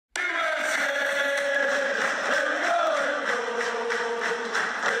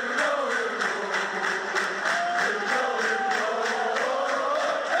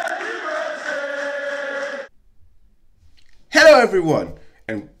everyone,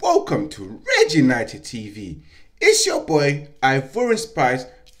 and welcome to United TV. It's your boy, Ivorian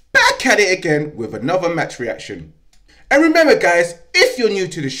back at it again with another match reaction. And remember guys, if you're new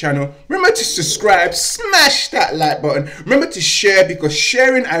to the channel, remember to subscribe, smash that like button, remember to share because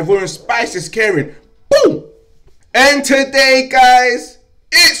sharing Ivorian is caring. Boom! And today guys,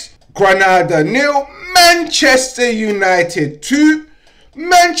 it's Granada 0, Manchester United 2.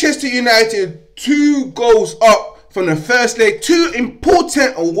 Manchester United 2 goals up from the first leg, 2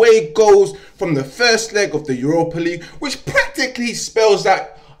 important away goals from the first leg of the Europa League, which practically spells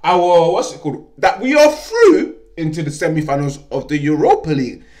that that we are through into the semi-finals of the Europa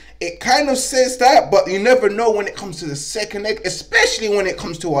League. It kind of says that, but you never know when it comes to the second leg, especially when it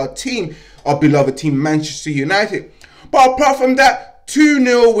comes to our team, our beloved team, Manchester United. But apart from that,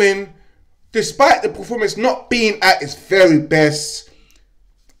 2-0 win, despite the performance not being at its very best.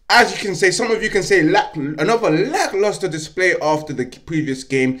 As you can say, some of you can say another lackluster display after the previous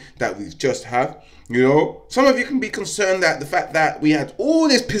game that we've just had. You know, some of you can be concerned that the fact that we had all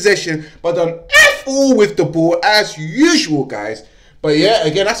this possession, but done F all with the ball as usual, guys. But yeah,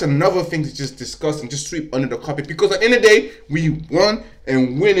 again, that's another thing to just discuss and just sweep under the carpet, because at the end of the day, we won,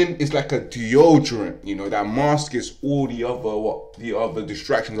 and winning is like a deodorant. You know, that mask is all the other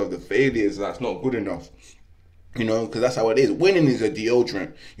distractions of the failures that's not good enough. You know, because that's how it is. Winning is a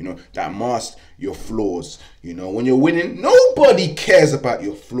deodorant. You know, that masks your flaws. You know, when you're winning, nobody cares about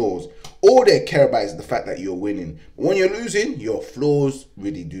your flaws. All they care about is the fact that you're winning. But when you're losing, your flaws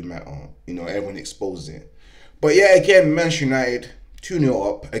really do matter. You know, everyone exposes it. But yeah, again, Manchester United 2-0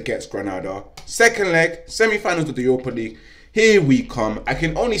 up against Granada. Second leg, semi-finals of the Europa League. Here we come. I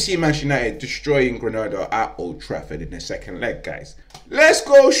can only see Manchester United destroying Granada at Old Trafford in the second leg, guys. Let's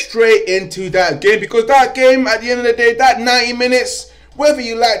go straight into that game, because that game, at the end of the day, that 90 minutes, whether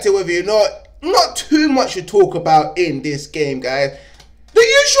you liked it, whether you're not too much to talk about in this game, guys. The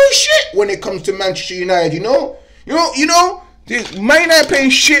usual shit when it comes to Manchester United, you know, this Man United playing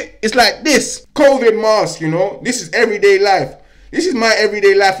shit is like this COVID mask, you know. This is everyday life. This is my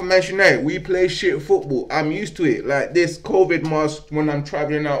everyday life for Manchester United. We play shit football. I'm used to it. Like this COVID mask when I'm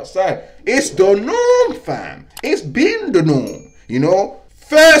traveling outside. It's the norm, fam. It's been the norm, you know.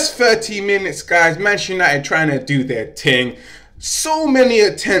 First 30 minutes, guys, Manchester United trying to do their thing. So many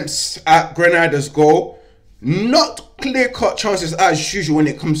attempts at Granada's goal. Not clear-cut chances as usual when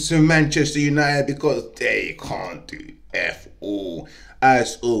it comes to Manchester United, because they can't do F all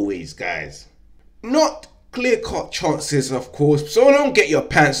as always, guys. Not clear-cut chances, of course, so don't get your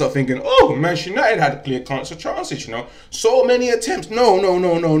pants up thinking, oh, Manchester United had clear-cut chances, you know. So many attempts.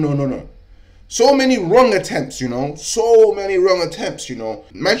 No. So many wrong attempts, you know. So many wrong attempts, you know.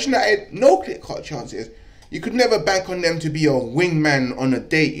 Manchester United, no clear-cut chances. You could never bank on them to be a wingman on a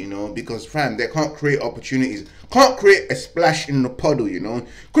date, you know, because, fam, they can't create opportunities. Can't create a splash in the puddle, you know.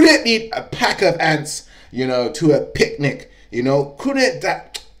 Couldn't lead a pack of ants, you know, to a picnic, you know. Couldn't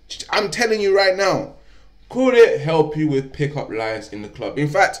that, I'm telling you right now, could it help you with pickup lines in the club? In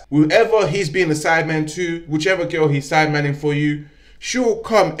fact, whoever he's being a sideman to, whichever girl he's sidemaning for you, she'll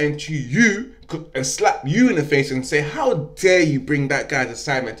come and to you and slap you in the face and say, how dare you bring that guy as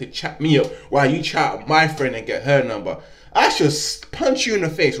a sideman to chat me up while you chat my friend and get her number. I should punch you in the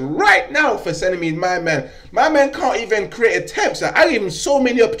face right now for sending me my man. My man can't even create attempts. I gave him so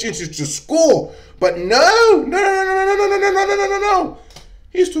many opportunities to score. But no.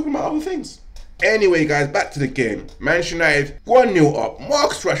 He's talking about other things. Anyway, guys, back to the game. Manchester United 1-0 up.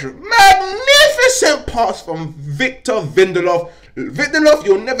 Marcus Rashford, magnificent pass from Victor Lindelof. Lindelof,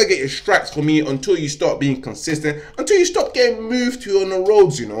 you'll never get your stripes for me until you start being consistent, until you stop getting moved to on the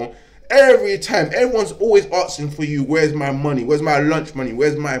roads, you know. Every time, everyone's always asking for you, where's my money? Where's my lunch money?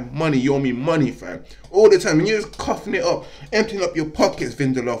 Where's my money? You owe me money, fam. All the time, and you're just coughing it up, emptying up your pockets,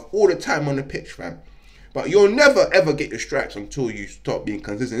 Lindelof, all the time on the pitch, fam. But you'll never ever get your stripes until you start being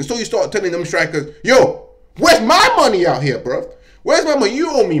consistent. Until you start telling them strikers, yo, where's my money out here, bro? Where's my money? You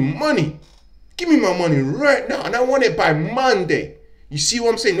owe me money. Give me my money right now, and I want it by Monday. You see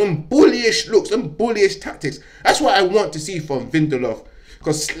what I'm saying? Them bullyish looks, them bullyish tactics. That's what I want to see from Lindelof.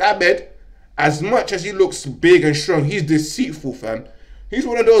 Because Slabhead, as much as he looks big and strong, he's deceitful, fam. He's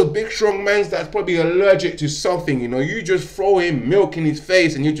one of those big, strong men that's probably allergic to something, you know. You just throw him milk in his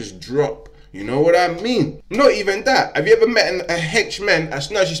face and you just drop. You know what I mean? Not even that. Have you ever met a henchman, as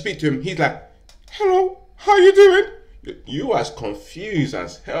soon as you speak to him, he's like, hello, how you doing? You as confused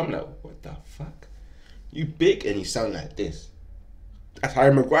as hell. I'm like, what the fuck? You big and you sound like this. That's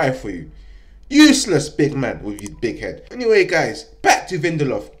Harry Maguire for you. Useless big man with his big head. Anyway, guys, back to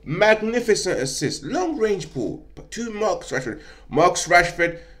Lindelof. Magnificent assist. Long range ball. But to Marcus Rashford. Marcus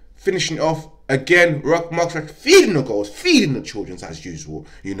Rashford finishing off Again, Marcus Rashford feeding the goals, feeding the children as usual.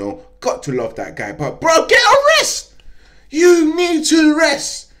 You know, got to love that guy. But bro, get a rest. You need to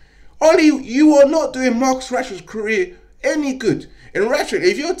rest. Ollie, you are not doing Marcus Rashford's career any good. And Rashford,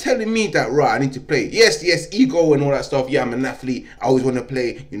 if you're telling me that, right, I need to play. Yes, ego and all that stuff. Yeah, I'm an athlete. I always want to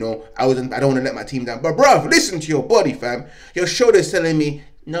play. You know, I don't want to let my team down. But bro, listen to your body, fam. Your shoulder's telling me,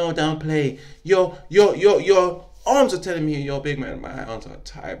 no, don't play. Your arms are telling me, yo, big man, my arms are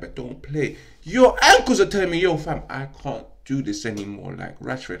tired, but don't play. Your ankles are telling me, yo, fam, I can't do this anymore. Like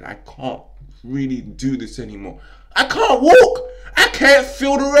Rashford, I can't really do this anymore. I can't walk. I can't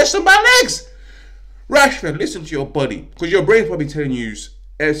feel the rest of my legs. Rashford, listen to your body, because your brain's probably telling you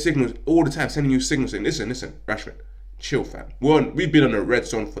signals all the time, sending you signals saying, listen, Rashford, chill, fam. We've been on a red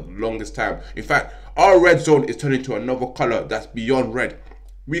zone for the longest time. In fact, our red zone is turning to another color that's beyond red.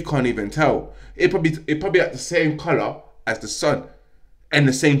 We can't even tell. It probably at the same color as the sun and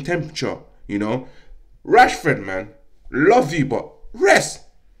the same temperature, you know. Rashford, man, love you, but rest.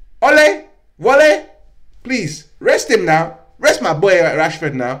 Ole, Wale, please rest him now. Rest my boy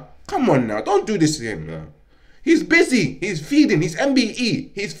Rashford now. Come on now, don't do this to him now. He's busy. He's feeding. He's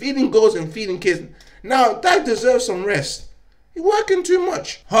MBE. He's feeding goals and feeding kids. Now that deserves some rest. He's working too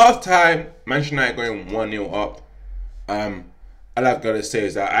much. Half time, Manchester United going 1-0 up. All I've got to say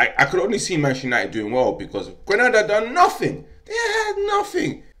is that I could only see Manchester United doing well because Granada done nothing. They had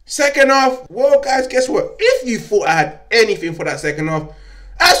nothing. Second half, well guys, guess what? If you thought I had anything for that second half,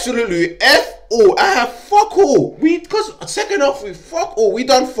 absolutely F-all. I have fuck all. Because second half we fuck all. We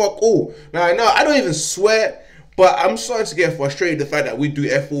done fuck all. Now I know I don't even swear, but I'm starting to get frustrated the fact that we do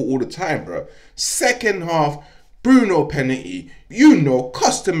F all the time, bro. Second half, Bruno penalty. You know,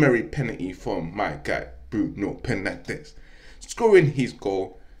 customary penalty from my guy, Bruno Fernandes. Scoring his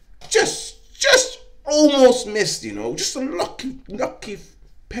goal. Just almost missed, you know. Just a lucky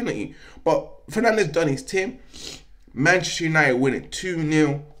penalty. But Fernandes done his team. Manchester United winning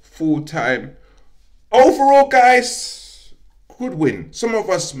 2-0, full time. Overall, guys, good win. Some of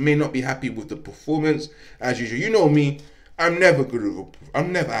us may not be happy with the performance, as usual. You know me, I'm never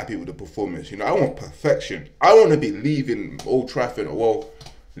happy with the performance. You know, I want perfection. I want to be leaving Old Trafford, or well,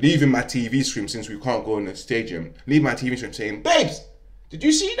 leaving my TV screen since we can't go in the stadium. Leave my TV screen saying, babes, did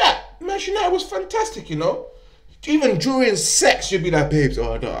you see that? Manchester United was fantastic, you know. Even during sex, you'd be like, babes,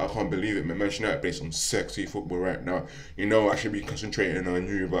 oh, I can't believe it, man. Manchester United plays some sexy football right now. You know, I should be concentrating on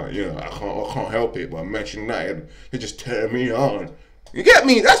you, but, you know, I can't help it. But Manchester United, they just turn me on. You get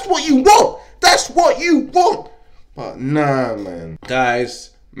me? That's what you want. That's what you want. But nah, man.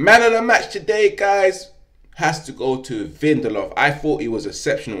 Guys, man of the match today, guys, has to go to Lindelof. I thought he was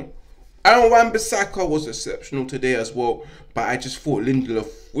exceptional. Aaron Wan-Bissaka was exceptional today as well. But I just thought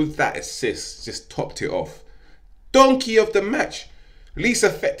Lindelof, with that assist, just topped it off. Donkey of the match, least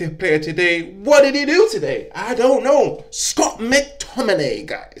effective player today. What did he do today? I don't know. Scott McTominay,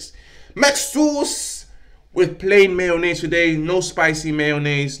 guys. Max sauce with plain mayonnaise today. No spicy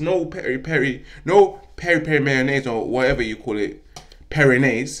mayonnaise. No peri-peri. No peri-peri mayonnaise or whatever you call it.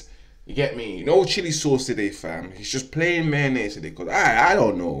 Perinase. You get me? No chili sauce today, fam. He's just plain mayonnaise today. Because I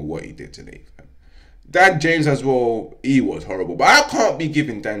don't know what he did today, fam. Dan James as well, he was horrible. But I can't be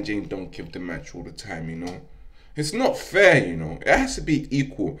giving Dan James donkey of the match all the time, you know. It's not fair, you know. It has to be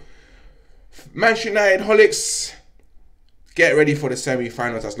equal. Manchester United holics, get ready for the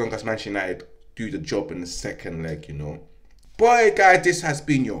semi-finals as long as Manchester United do the job in the second leg, you know. Boy, guys, this has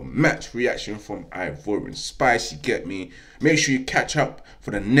been your match reaction from Ivor and Spice. You get me? Make sure you catch up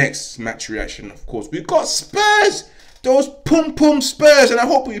for the next match reaction. Of course, we've got Spurs. Those pum-pum Spurs. And I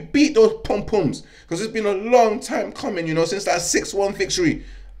hope we beat those pum-pums. Because it's been a long time coming, you know, since that 6-1 victory.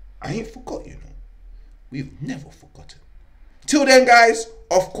 I ain't forgot, you know. We've never forgotten. Till then, guys,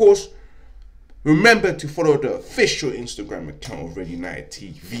 of course, remember to follow the official Instagram account of Red United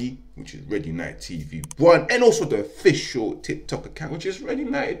TV, which is Red United TV 1, and also the official TikTok account, which is Red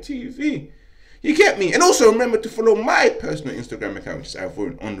United TV. You get me? And also remember to follow my personal Instagram account, which is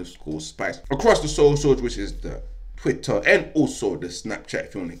ivor_spice. Across the socials, which is the Twitter and also the Snapchat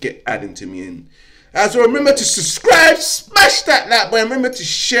if you want to get adding to me in. As well, remember to subscribe, smash that like button, remember to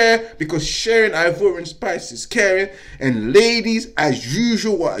share, because sharing Ivor and Spice is caring. And ladies, as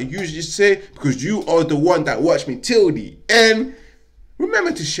usual, what I usually say, because you are the one that watch me till the end,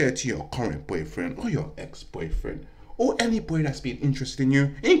 remember to share to your current boyfriend or your ex-boyfriend or any boy that's been interested in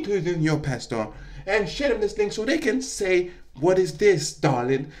you, including your pastor, and share them this link so they can say, what is this,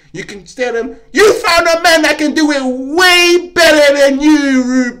 darling? You can tell them, you found a man that can do it way better than you,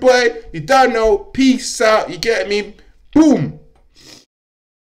 rude boy. You don't know. Peace out. You get me? Boom.